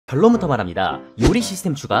결론부터 말합니다. 요리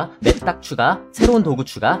시스템 추가, 맵딱 추가, 새로운 도구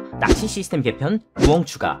추가, 낚시 시스템 개편, 우엉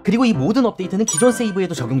추가, 그리고 이 모든 업데이트는 기존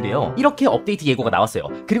세이브에도 적용돼요. 이렇게 업데이트 예고가 나왔어요.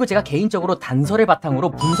 그리고 제가 개인적으로 단서를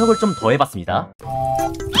바탕으로 분석을 좀 더 해봤습니다.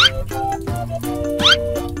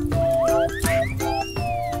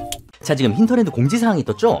 자, 지금 힌터랜드 공지사항이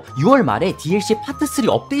떴죠? 6월 말에 DLC 파트3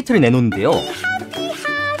 업데이트를 내놓는데요.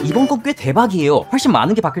 이번 건 꽤 대박이에요. 훨씬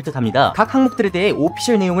많은 게 바뀔 듯 합니다. 각 항목들에 대해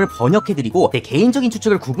오피셜 내용을 번역해드리고 제 개인적인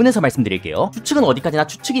추측을 구분해서 말씀드릴게요. 추측은 어디까지나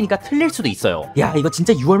추측이니까 틀릴 수도 있어요. 야, 이거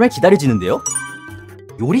진짜 6월 말 기다려지는데요?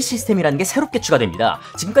 요리 시스템이라는 게 새롭게 추가됩니다.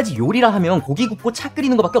 지금까지 요리라 하면 고기 굽고 차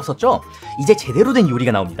끓이는 것밖에 없었죠? 이제 제대로 된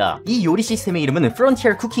요리가 나옵니다. 이 요리 시스템의 이름은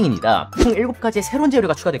프론티어 쿠킹입니다. 총 7가지의 새로운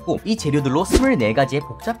재료가 추가됐고 이 재료들로 24가지의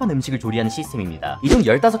복잡한 음식을 조리하는 시스템입니다. 이 중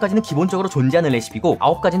 15가지는 기본적으로 존재하는 레시피고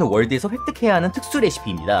 9가지는 월드에서 획득해야 하는 특수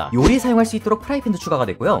레시피입니다. 요리에 사용할 수 있도록 프라이팬도 추가가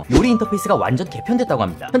됐고요. 요리 인터페이스가 완전 개편됐다고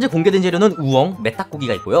합니다. 현재 공개된 재료는 우엉,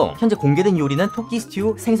 메딱고기가 있고요. 현재 공개된 요리는 토끼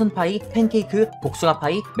스튜, 생선 파이, 팬케이크, 복숭아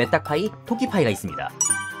파이, 메딱 파이, 토끼 파이가 있습니다.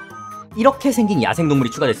 이렇게 생긴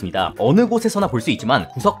야생동물이 추가됐습니다. 어느 곳에서나 볼 수 있지만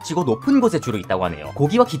구석지고 높은 곳에 주로 있다고 하네요.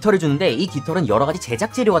 고기와 깃털을 주는데 이 깃털은 여러가지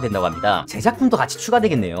제작 재료가 된다고 합니다. 제작품도 같이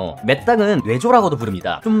추가되겠네요. 메딱은 뇌조라고도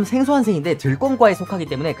부릅니다. 좀 생소한 새인데 들권과에 속하기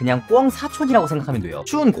때문에 그냥 꿩 사촌이라고 생각하면 돼요.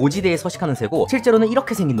 추운 고지대에 서식하는 새고 실제로는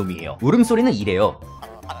이렇게 생긴 놈이에요. 울음소리는 이래요.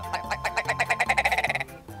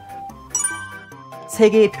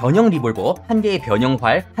 3개의 변형 리볼버, 1개의 변형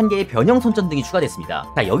활, 1개의 변형 손전 등이 추가됐습니다.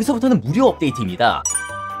 자, 여기서부터는 무료 업데이트입니다.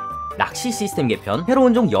 낚시 시스템 개편,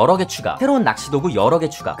 새로운 종 여러 개 추가, 새로운 낚시도구 여러 개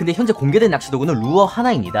추가. 근데 현재 공개된 낚시도구는 루어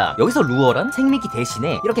하나입니다. 여기서 루어란 생미끼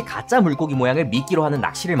대신에 이렇게 가짜 물고기 모양을 미끼로 하는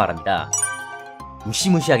낚시를 말합니다.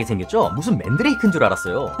 무시무시하게 생겼죠? 무슨 맨드레이크인 줄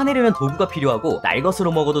알았어요. 화내려면 도구가 필요하고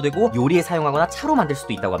날것으로 먹어도 되고 요리에 사용하거나 차로 만들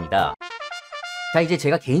수도 있다고 합니다. 자, 이제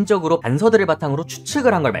제가 개인적으로 단서들을 바탕으로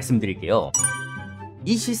추측을 한 걸 말씀드릴게요.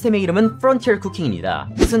 이 시스템의 이름은 프론티어 쿠킹입니다.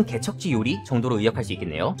 뜻은 개척지 요리 정도로 의역할 수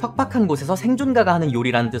있겠네요. 척박한 곳에서 생존가가 하는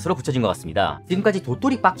요리라는 뜻으로 붙여진 것 같습니다. 지금까지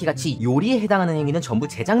도토리 빻기같이 요리에 해당하는 행위는 전부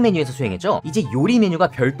제작 메뉴에서 수행했죠? 이제 요리 메뉴가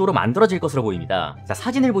별도로 만들어질 것으로 보입니다. 자,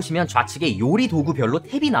 사진을 보시면 좌측에 요리 도구별로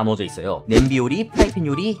탭이 나눠져 있어요. 냄비 요리, 프라이팬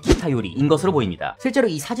요리, 기타 요리인 것으로 보입니다. 실제로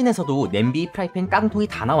이 사진에서도 냄비, 프라이팬, 깡통이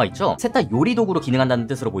다 나와있죠? 셋 다 요리 도구로 기능한다는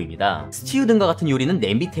뜻으로 보입니다. 스튜 등과 같은 요리는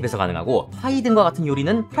냄비 탭에서 가능하고 파이 등과 같은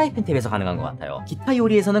요리는 프라이팬 탭에서 가능한 것 같아요. 기타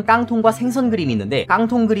요리에서는 깡통과 생선 그림이 있는데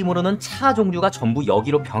깡통 그림으로는 차 종류가 전부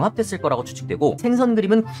여기로 병합됐을 거라고 추측되고 생선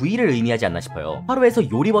그림은 구이를 의미하지 않나 싶어요. 하루에서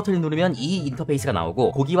요리 버튼을 누르면 이 인터페이스가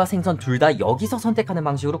나오고 고기와 생선 둘 다 여기서 선택하는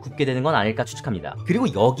방식으로 굽게 되는 건 아닐까 추측합니다. 그리고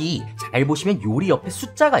여기 잘 보시면 요리 옆에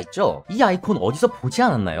숫자가 있죠? 이 아이콘 어디서 보지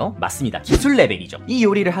않았나요? 맞습니다. 기술 레벨이죠. 이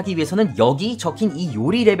요리를 하기 위해서는 여기 적힌 이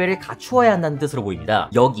요리 레벨을 갖추어야 한다는 뜻으로 보입니다.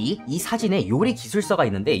 여기 이 사진에 요리 기술서가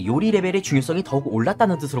있는데 요리 레벨의 중요성이 더욱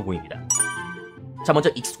올랐다는 뜻으로 보입니다. 자,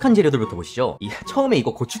 먼저 익숙한 재료들부터 보시죠. 처음에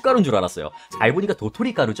이거 고춧가루인 줄 알았어요. 잘 보니까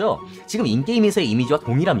도토리 가루죠? 지금 인게임에서의 이미지와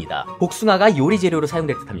동일합니다. 복숭아가 요리 재료로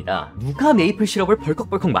사용될 듯합니다. 누가 메이플 시럽을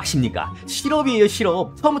벌컥벌컥 마십니까? 시럽이에요,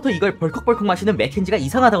 시럽. 처음부터 이걸 벌컥벌컥 마시는 맥켄지가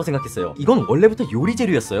이상하다고 생각했어요. 이건 원래부터 요리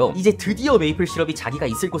재료였어요. 이제 드디어 메이플 시럽이 자기가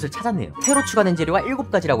있을 곳을 찾았네요. 새로 추가된 재료가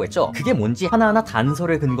 7가지라고 했죠? 그게 뭔지 하나하나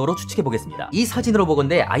단서를 근거로 추측해보겠습니다. 이 사진으로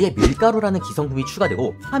보건대 아예 밀가루라는 기성품이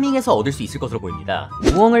추가되고 파밍에서 얻을 수 있을 것으로 보입니다.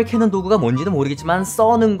 우엉을 캐는 도구가 뭔지는 모르겠지만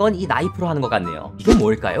써는 건 이 나이프로 하는 것 같네요. 이건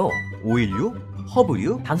뭘까요? 오일류?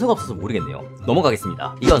 허브류? 단서가 없어서 모르겠네요.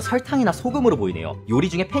 넘어가겠습니다. 이건 설탕이나 소금으로 보이네요. 요리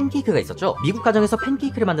중에 팬케이크가 있었죠? 미국 가정에서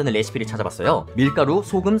팬케이크를 만드는 레시피를 찾아봤어요. 밀가루,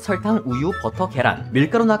 소금, 설탕, 우유, 버터, 계란.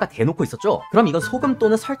 밀가루는 아까 대놓고 있었죠? 그럼 이건 소금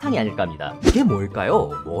또는 설탕이 아닐까 합니다. 이게 뭘까요?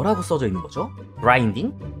 뭐라고 써져 있는 거죠?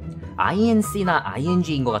 grinding? INC나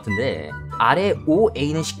ING인 것 같은데 아래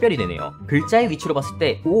OA는 식별이 되네요. 글자의 위치로 봤을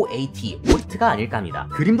때 OAT, 오트가 아닐까 합니다.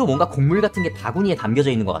 그림도 뭔가 곡물 같은 게 바구니에 담겨져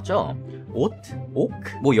있는 것 같죠? 오트?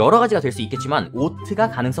 오크? 뭐 여러가지가 될 수 있겠지만 오트가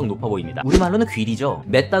가능성 높아 보입니다. 우리말로는 귀리죠.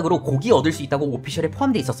 메딱으로 고기 얻을 수 있다고 오피셜에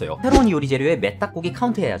포함돼 있었어요. 새로운 요리 재료에 메딱고기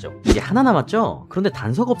카운트해야죠. 이제 하나 남았죠? 그런데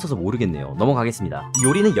단서가 없어서 모르겠네요. 넘어가겠습니다.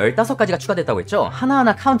 요리는 15가지가 추가됐다고 했죠?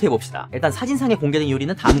 하나하나 카운트해봅시다. 일단 사진상에 공개된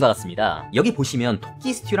요리는 다음과 같습니다. 여기 보시면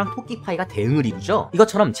토끼 스튜랑 토끼 파이가 대응을 이루죠?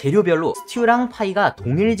 이것처럼 재료별로 스튜랑 파이가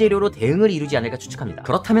동일 재료로 대응을 이루지 않을까 추측합니다.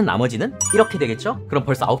 그렇다면 나머지는 이렇게 되겠죠? 그럼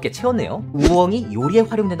벌써 9개 채웠네요. 우엉이 요리에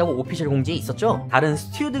활용된다고 오피셜 공지에 있었죠? 다른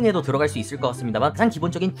스튜 등에도 들어갈 수 있을 것 같습니다만 가장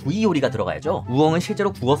기본적인 구이 요리가 들어가야죠. 우엉은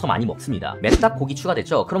실제로 구워서 많이 먹습니다. 맵딱 고기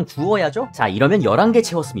추가됐죠? 그럼 구워야죠? 자, 이러면 11개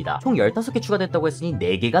채웠습니다. 총 15개 추가됐다고 했으니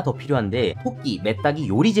 4개가 더 필요한데 토끼, 맵딱이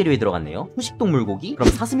요리 재료에 들어갔네요. 후식동물 고기? 그럼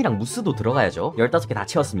사슴이랑 무스도 들어가야죠. 15개 다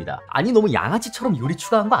채웠습니다. 아니 너무 양아치처럼 요리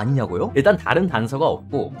추가한 거 아니냐고요? 일단 다른 단서가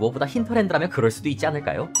없고 무엇보다 힌터랜드라면 그럴 수도 있지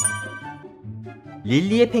않을까요?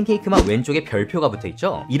 릴리의 팬케이크만 왼쪽에 별표가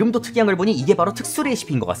붙어있죠? 이름도 특이한 걸 보니 이게 바로 특수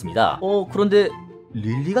레시피인 것 같습니다. 그런데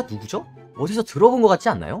릴리가 누구죠? 어디서 들어본 것 같지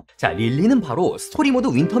않나요? 자, 릴리는 바로 스토리 모드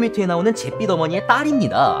윈터뮤트에 나오는 잿빛 어머니의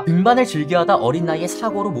딸입니다. 등반을 즐겨하다 어린 나이에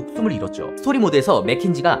사고로 목숨을 잃었죠. 스토리 모드에서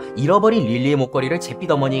맥켄지가 잃어버린 릴리의 목걸이를 잿빛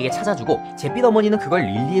어머니에게 찾아주고 잿빛 어머니는 그걸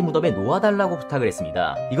릴리의 무덤에 놓아달라고 부탁을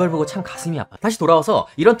했습니다. 이걸 보고 참 가슴이 아파. 다시 돌아와서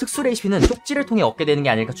이런 특수 레시피는 쪽지를 통해 얻게 되는 게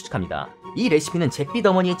아닐까 추측합니다. 이 레시피는 잿빛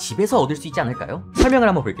어머니의 집에서 얻을 수 있지 않을까요? 설명을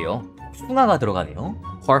한번 볼게요. 숭아가 들어가네요.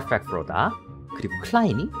 퍼펙트로다. 그리고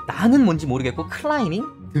클라이밍? 나는 뭔지 모르겠고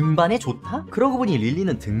클라이밍? 등반에 좋다? 그러고 보니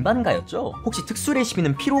릴리는 등반가였죠? 혹시 특수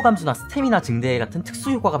레시피는 피로 감소나 스태미나 증대 같은 특수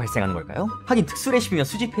효과가 발생하는 걸까요? 하긴 특수 레시피면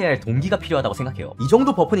수집해야 할 동기가 필요하다고 생각해요. 이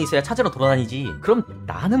정도 버프는 있어야 찾으러 돌아다니지. 그럼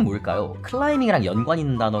나는 뭘까요? 클라이밍이랑 연관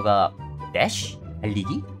있는 단어가 대쉬?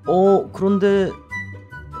 달리기? 그런데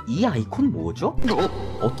이 아이콘 뭐죠?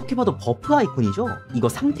 어떻게 봐도 버프 아이콘이죠? 이거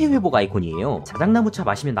상태 회복 아이콘이에요. 자작나무차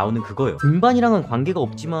마시면 나오는 그거요. 등반이랑은 관계가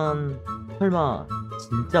없지만 설마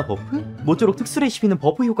진짜 버프? 모쪼록 특수 레시피는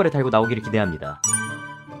버프 효과를 달고 나오기를 기대합니다.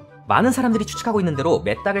 많은 사람들이 추측하고 있는 대로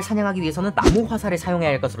맷닭을 사냥하기 위해서는 나무 화살을 사용해야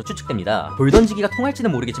할 것으로 추측됩니다. 돌 던지기가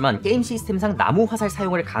통할지는 모르겠지만 게임 시스템상 나무 화살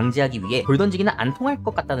사용을 강제하기 위해 돌 던지기는 안 통할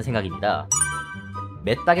것 같다는 생각입니다.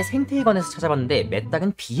 맷닭의 생태에 관해서 찾아봤는데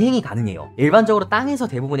맷닭은 비행이 가능해요. 일반적으로 땅에서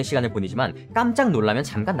대부분의 시간을 보내지만 깜짝 놀라면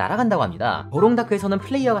잠깐 날아간다고 합니다. 버롱다크에서는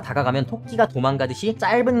플레이어가 다가가면 토끼가 도망가듯이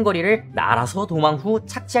짧은 거리를 날아서 도망 후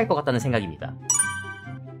착지할 것 같다는 생각입니다.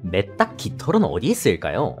 맷닭 깃털은 어디에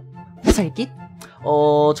쓰일까요? 화살깃?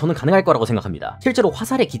 저는 가능할 거라고 생각합니다. 실제로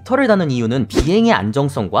화살에 깃털을 다는 이유는 비행의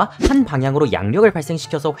안정성과 한 방향으로 양력을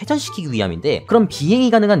발생시켜서 회전시키기 위함인데, 그럼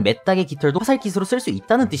비행이 가능한 맷닭의 깃털도 화살깃으로 쓸 수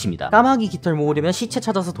있다는 뜻입니다. 까마귀 깃털 모으려면 시체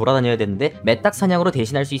찾아서 돌아다녀야 되는데 맷닭 사냥으로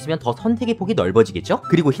대신할 수 있으면 더 선택의 폭이 넓어지겠죠?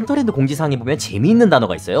 그리고 힌터랜드 공지사항에 보면 재미있는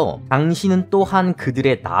단어가 있어요. 당신은 또한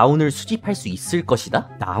그들의 다운을 수집할 수 있을 것이다?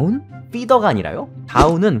 다운? 피더가 아니라요?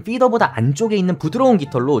 다운은 피더보다 안쪽에 있는 부드러운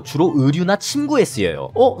깃털로 주로 의류나 침구에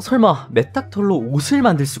쓰여요. 설마 맷닭털로 옷을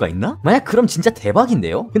만들 수가 있나? 만약 그럼 진짜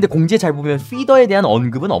대박인데요? 근데 공지에 잘 보면 피더에 대한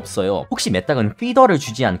언급은 없어요. 혹시 맷닭은 피더를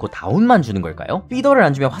주지 않고 다운만 주는 걸까요? 피더를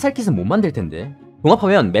안 주면 화살깃은 못 만들 텐데.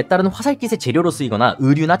 종합하면 맷닭은 화살깃의 재료로 쓰이거나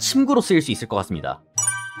의류나 침구로 쓰일 수 있을 것 같습니다.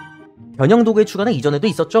 변형 도구의 추가는 이전에도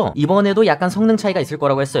있었죠? 이번에도 약간 성능 차이가 있을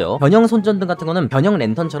거라고 했어요. 변형 손전등 같은 거는 변형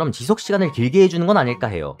랜턴처럼 지속시간을 길게 해주는 건 아닐까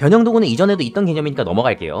해요. 변형 도구는 이전에도 있던 개념이니까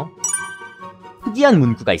넘어갈게요. 특이한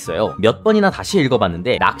문구가 있어요. 몇 번이나 다시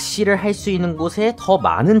읽어봤는데 낚시를 할 수 있는 곳에 더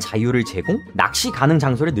많은 자유를 제공? 낚시 가능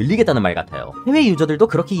장소를 늘리겠다는 말 같아요. 해외 유저들도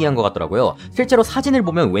그렇게 이해한 것 같더라고요. 실제로 사진을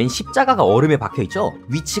보면 웬 십자가가 얼음에 박혀있죠?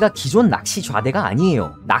 위치가 기존 낚시 좌대가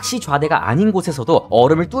아니에요. 낚시 좌대가 아닌 곳에서도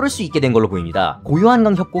얼음을 뚫을 수 있게 된 걸로 보입니다.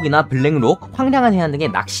 고요한강 협곡이나 블랙록, 황량한 해안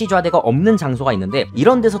등의 낚시 좌대가 없는 장소가 있는데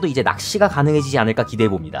이런 데서도 이제 낚시가 가능해지지 않을까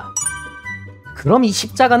기대해봅니다. 그럼 이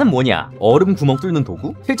십자가는 뭐냐? 얼음 구멍 뚫는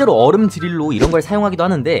도구? 실제로 얼음 드릴로 이런 걸 사용하기도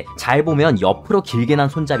하는데 잘 보면 옆으로 길게 난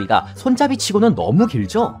손잡이가 손잡이치고는 너무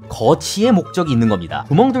길죠? 거치의 목적이 있는 겁니다.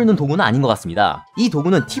 구멍 뚫는 도구는 아닌 것 같습니다. 이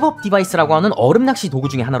도구는 팁업 디바이스라고 하는 얼음 낚시 도구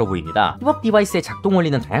중에 하나로 보입니다. 팁업 디바이스의 작동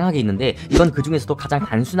원리는 다양하게 있는데 이건 그 중에서도 가장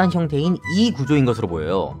단순한 형태인 이 구조인 것으로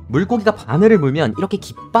보여요. 물고기가 바늘을 물면 이렇게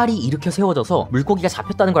깃발이 일으켜 세워져서 물고기가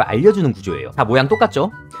잡혔다는 걸 알려주는 구조예요. 다 모양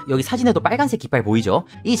똑같죠? 여기 사진에도 빨간색 깃발 보이죠?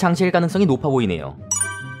 이 장치일 가능성이 높아 보이네요.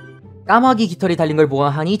 까마귀 깃털이 달린 걸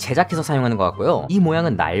보아하니 제작해서 사용하는 것 같고요. 이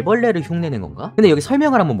모양은 날벌레를 흉내낸 건가? 근데 여기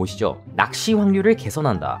설명을 한번 보시죠. 낚시 확률을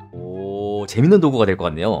개선한다. 재밌는 도구가 될 것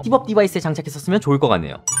같네요. 팁업 디바이스에 장착했었으면 좋을 것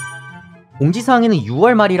같네요. 공지사항에는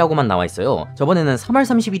 6월 말이라고만 나와있어요. 저번에는 3월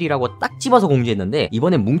 30일이라고 딱 집어서 공지했는데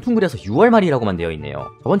이번엔 뭉퉁그려서 6월 말이라고만 되어있네요.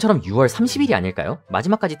 저번처럼 6월 30일이 아닐까요?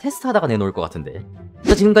 마지막까지 테스트하다가 내놓을 것 같은데.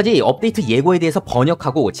 자, 지금까지 업데이트 예고에 대해서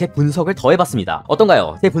번역하고 제 분석을 더해봤습니다.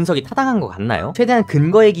 어떤가요? 제 분석이 타당한 것 같나요? 최대한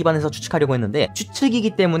근거에 기반해서 추측하려고 했는데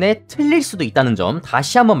추측이기 때문에 틀릴 수도 있다는 점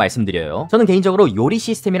다시 한번 말씀드려요. 저는 개인적으로 요리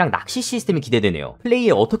시스템이랑 낚시 시스템이 기대되네요. 플레이에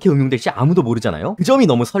어떻게 응용될지 아무도 모르잖아요? 그 점이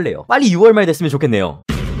너무 설레요. 빨리 6월 말 됐으면 좋겠네요.